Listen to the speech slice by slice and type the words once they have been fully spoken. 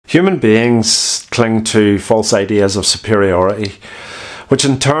Human beings cling to false ideas of superiority, which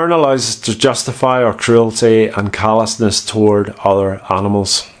in turn allows us to justify our cruelty and callousness toward other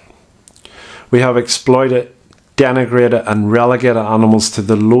animals. We have exploited, denigrated and relegated animals to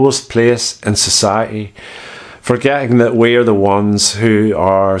the lowest place in society, forgetting that we are the ones who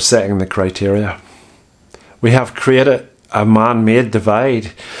are setting the criteria. We have created a man-made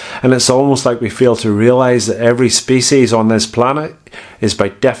divide, and it's almost like we fail to realise that every species on this planet is by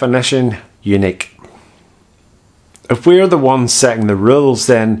definition unique. If we are the ones setting the rules,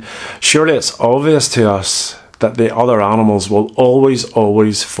 then surely it's obvious to us that the other animals will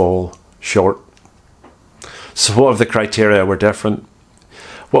always fall short. So what if the criteria were different?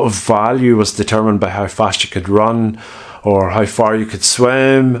 What if value was determined by how fast you could run, or how far you could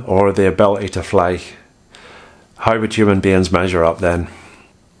swim, or the ability to fly? How would human beings measure up then?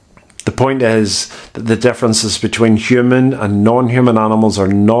 The point is that the differences between human and non-human animals are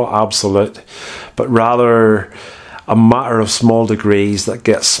not absolute, but rather a matter of small degrees that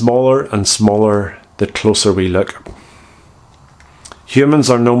get smaller and smaller the closer we look.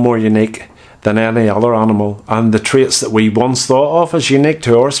 Humans are no more unique than any other animal, and the traits that we once thought of as unique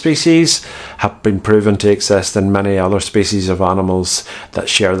to our species have been proven to exist in many other species of animals that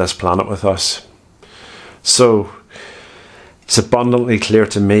share this planet with us. So, it's abundantly clear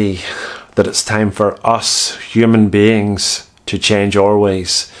to me that it's time for us, human beings, to change our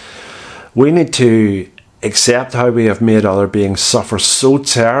ways. We need to accept how we have made other beings suffer so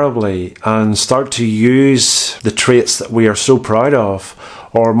terribly and start to use the traits that we are so proud of,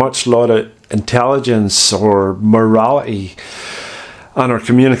 or much lauded intelligence or morality, and our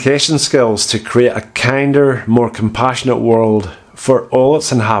communication skills to create a kinder, more compassionate world for all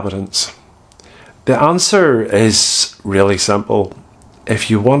its inhabitants. The answer is really simple. If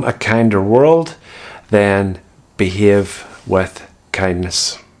you want a kinder world, then behave with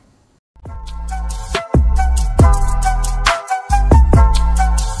kindness.